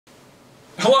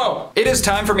Hello! It is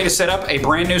time for me to set up a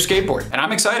brand new skateboard, and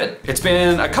I'm excited. It's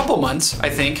been a couple months, I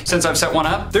think, since I've set one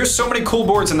up. There's so many cool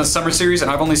boards in the summer series,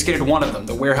 and I've only skated one of them,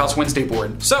 the Warehouse Wednesday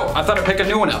board. So I thought I'd pick a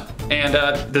new one up, and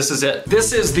this is it.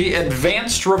 This is the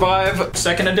Advanced Revive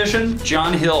 2nd edition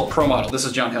John Hill Pro Model. This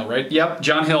is John Hill, right? Yep,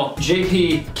 John Hill.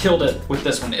 JP killed it with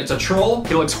this one. It's a troll.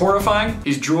 He looks horrifying.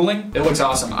 He's drooling. It looks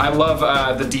awesome. I love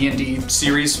the D&D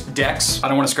series decks. I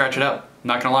don't want to scratch it up.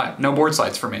 Not gonna lie, no board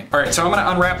slides for me. All right, so I'm gonna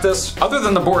unwrap this. Other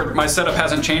than the board, my setup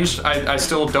hasn't changed. I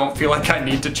still don't feel like I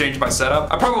need to change my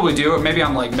setup. I probably do. Maybe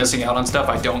I'm like missing out on stuff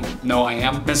I don't know I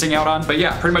am missing out on. But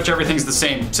yeah, pretty much everything's the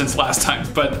same since last time.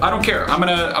 But I don't care. I'm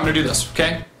gonna do this,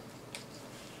 okay?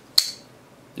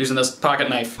 Using this pocket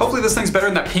knife. Hopefully this thing's better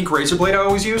than that pink razor blade I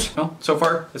always use. Well, so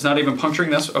far, it's not even puncturing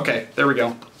this. Okay, there we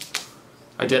go.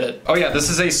 I did it. Oh yeah, this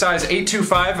is a size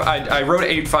 825. I rode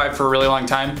 8.5 for a really long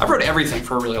time. I've rode everything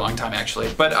for a really long time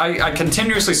actually, but I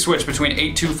continuously switch between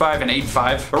 825 and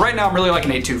 8.5. But right now I'm really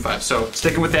liking 825, so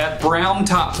sticking with that. Brown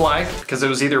top ply, because it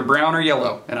was either brown or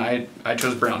yellow, and I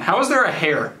chose brown. How is there a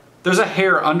hair? There's a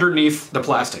hair underneath the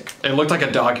plastic. It looked like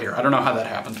a dog hair. I don't know how that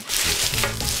happened.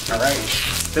 All right,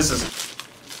 this is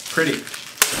pretty.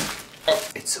 Oh,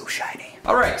 it's so shiny.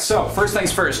 All right, so first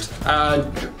things first,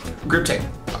 grip tape.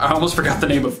 I almost forgot the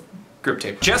name of grip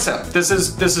tape. Gesso. This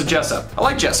is Gesso. I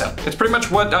like Gesso. It's pretty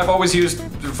much what I've always used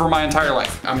for my entire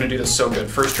life. I'm gonna do this so good.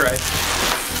 First try.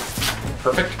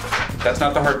 Perfect. That's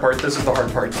not the hard part. This is the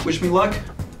hard part. Wish me luck.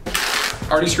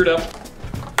 Already screwed up.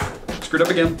 Screwed up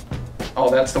again.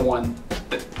 Oh, that's the one.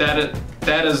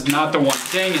 That is not the one.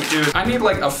 Dang it, dude. I need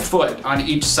like a foot on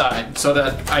each side so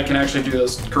that I can actually do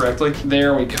this correctly.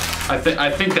 There we go. I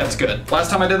think that's good. Last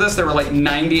time I did this, there were like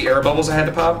 90 air bubbles I had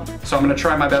to pop, so I'm gonna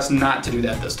try my best not to do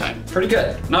that this time. Pretty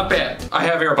good. Not bad. I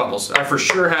have air bubbles. I for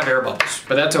sure have air bubbles,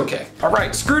 but that's okay. All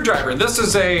right, screwdriver. This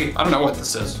is I don't know what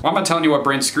this is. Why am I telling you what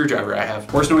brand screwdriver I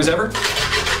have? Worst noise ever?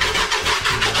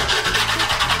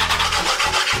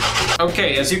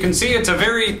 Okay, as you can see, it's a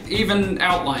very even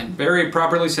outline, very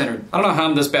properly centered. I don't know how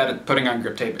I'm this bad at putting on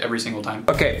grip tape every single time.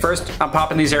 Okay, first I'm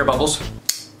popping these air bubbles.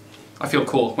 I feel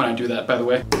cool when I do that, by the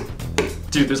way.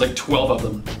 Dude, there's like 12 of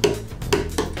them.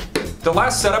 The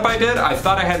last setup I did, I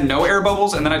thought I had no air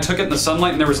bubbles, and then I took it in the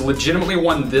sunlight and there was legitimately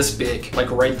one this big, like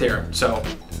right there. So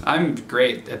I'm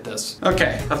great at this.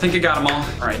 Okay, I think I got them all.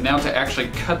 All right, now to actually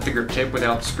cut the grip tape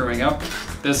without screwing up.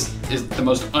 This is the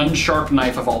most unsharp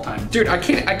knife of all time. Dude, I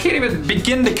can't even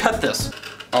begin to cut this.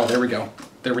 Oh, there we go.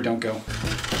 There we don't go.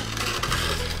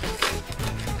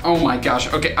 Oh my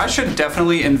gosh. Okay, I should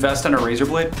definitely invest in a razor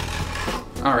blade.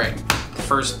 All right,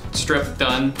 first strip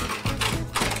done.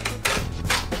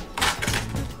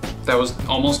 That was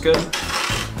almost good.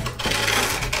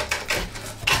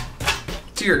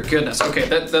 Dear goodness, okay,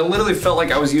 that literally felt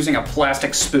like I was using a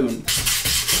plastic spoon.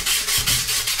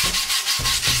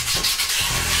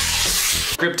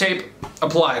 Grip tape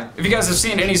applied. If you guys have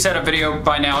seen any setup video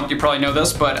by now, you probably know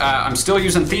this, but I'm still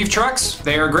using Thief trucks.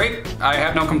 They are great. I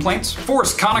have no complaints.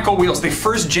 Force conical wheels, the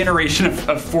first generation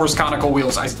of Force conical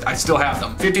wheels. I still have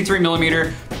them. 53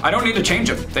 millimeter. I don't need to change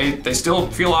them. They still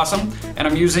feel awesome. And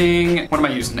I'm using, what am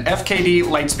I using? FKD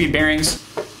Lightspeed bearings.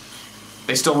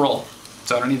 They still roll.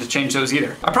 So I don't need to change those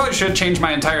either. I probably should change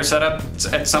my entire setup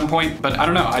at some point, but I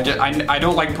don't know. I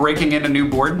don't like breaking in a new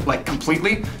board like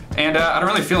completely, and I don't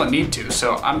really feel a need to.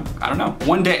 So I don't know.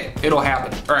 One day it'll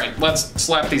happen. All right, let's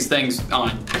slap these things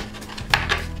on.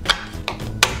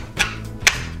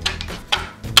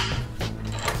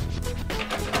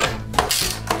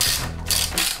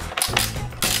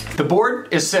 The board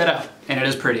is set up, and it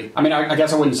is pretty. I mean, I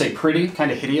guess I wouldn't say pretty,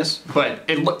 kind of hideous, but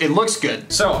it looks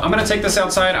good. So I'm gonna take this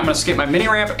outside, I'm gonna skate my mini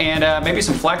ramp, and maybe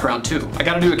some flat ground too. I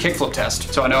gotta do a kickflip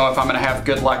test, so I know if I'm gonna have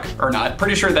good luck or not.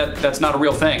 Pretty sure that's not a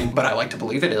real thing, but I like to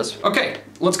believe it is. Okay,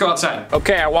 let's go outside.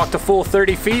 Okay, I walked a full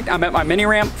 30 feet, I'm at my mini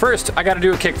ramp. First, I gotta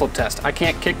do a kickflip test. I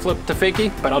can't kickflip to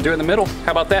fakie, but I'll do it in the middle.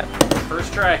 How about that?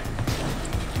 First try.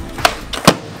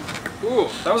 Ooh,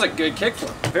 that was a good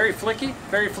kickflip. Very flicky,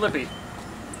 very flippy.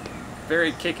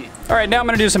 Very kicky. All right, now I'm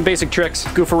gonna do some basic tricks.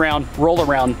 Goof around, roll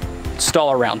around,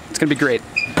 stall around. It's gonna be great.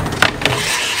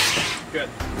 Good.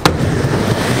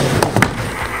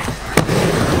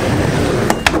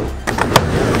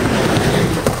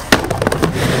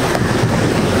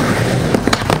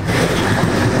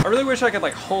 I really wish I could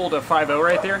like hold a 5.0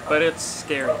 right there, but it's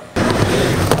scary.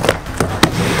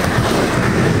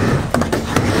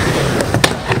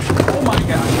 Oh my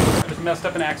gosh, I just messed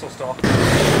up an axle stall.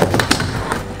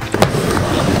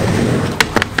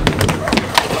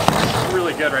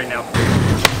 Really good right now.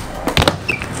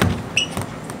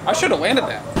 I should have landed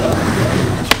that.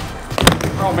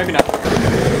 Oh, maybe not.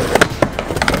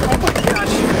 Oh my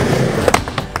gosh.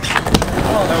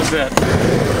 is it.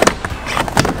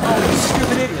 Oh, you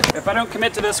stupid idiot. If I don't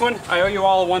commit to this one, I owe you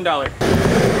all $1.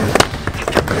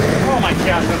 Oh my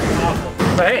gosh, that's awful.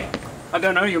 But hey, I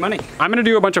don't owe you money. I'm gonna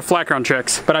do a bunch of flat ground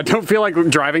tricks, but I don't feel like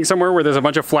driving somewhere where there's a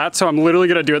bunch of flats, so I'm literally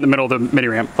gonna do it in the middle of the mini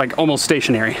ramp, like almost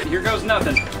stationary. Here goes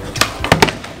nothing.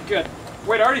 Good.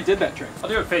 Wait, I already did that trick. I'll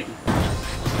do it fakie.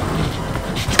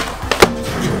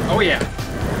 Oh yeah,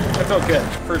 that felt good.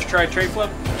 First try tray flip.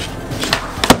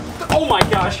 Oh my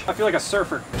gosh, I feel like a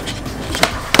surfer.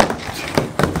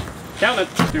 Count it.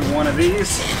 Do one of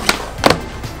these.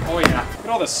 Oh yeah, look at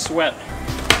all the sweat.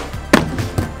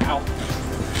 Ow.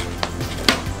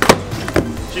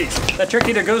 Jeez, that trick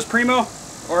either goes primo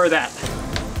or that.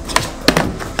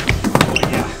 Oh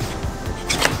yeah.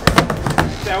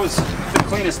 That was the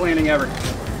cleanest landing ever.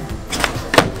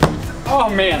 Oh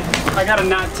man, I got a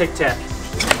not Tic Tac.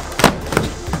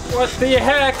 What the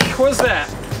heck was that?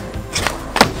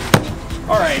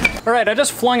 All right, I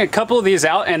just flung a couple of these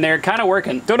out and they're kind of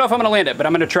working. Don't know if I'm gonna land it, but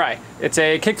I'm gonna try. It's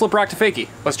a kickflip rock to fakie.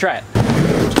 Let's try it.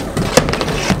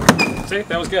 See,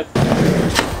 that was good.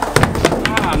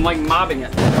 Ah, I'm like mobbing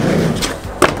it.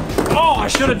 Oh, I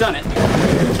should have done it.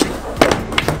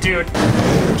 Dude.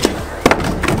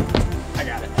 I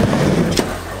got it.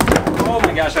 Oh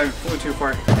my gosh, I flew too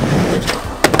far.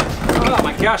 Oh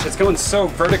my gosh, it's going so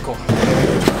vertical.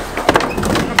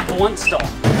 Blunt stall.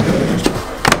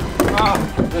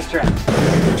 Oh, let's try.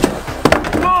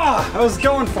 Oh, I was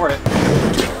going for it.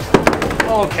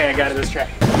 Okay, I got it. Let's try.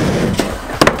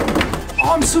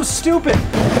 Oh, I'm so stupid.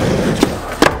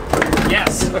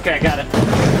 Yes. Okay, I got it.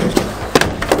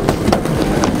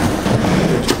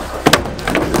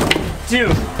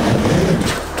 Dude.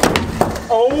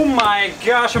 Oh my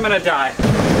gosh, I'm gonna die.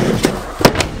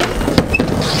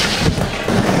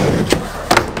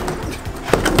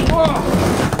 Oh.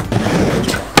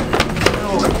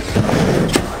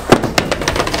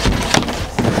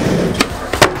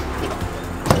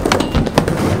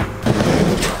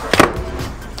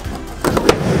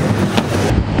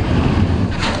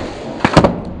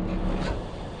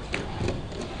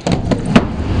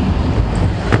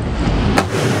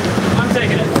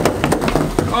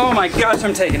 Oh my gosh,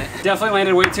 I'm taking it. Definitely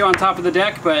landed way too on top of the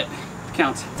deck, but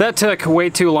counts. That took way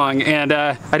too long, and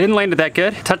I didn't land it that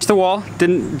good. Touched the wall.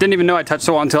 Didn't even know I touched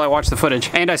the wall until I watched the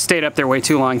footage, and I stayed up there way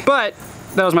too long. But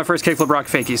that was my first kickflip rock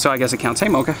fakie, so I guess it counts. Hey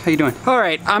Mocha, how you doing? All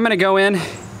right, I'm gonna go in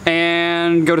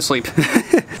and go to sleep.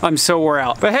 I'm so wore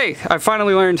out. But hey, I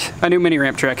finally learned a new mini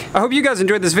ramp trick. I hope you guys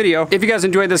enjoyed this video. If you guys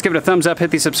enjoyed this, give it a thumbs up,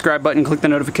 hit the subscribe button, click the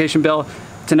notification bell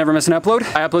to never miss an upload.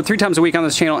 I upload 3 times a week on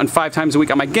this channel and 5 times a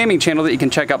week on my gaming channel that you can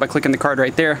check out by clicking the card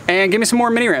right there. And give me some more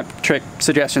mini ramp trick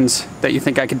suggestions that you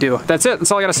think I could do. That's it,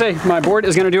 that's all I gotta say. My board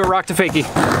is gonna do a rock to fakie.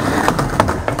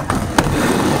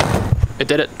 It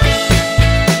did it.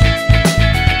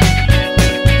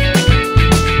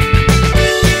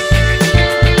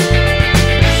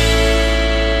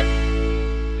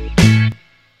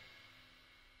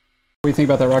 What do you think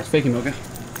about that rock to fakie, Mocha?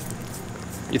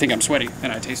 You think I'm sweaty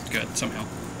and I taste good somehow.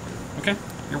 Okay,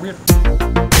 you're weird.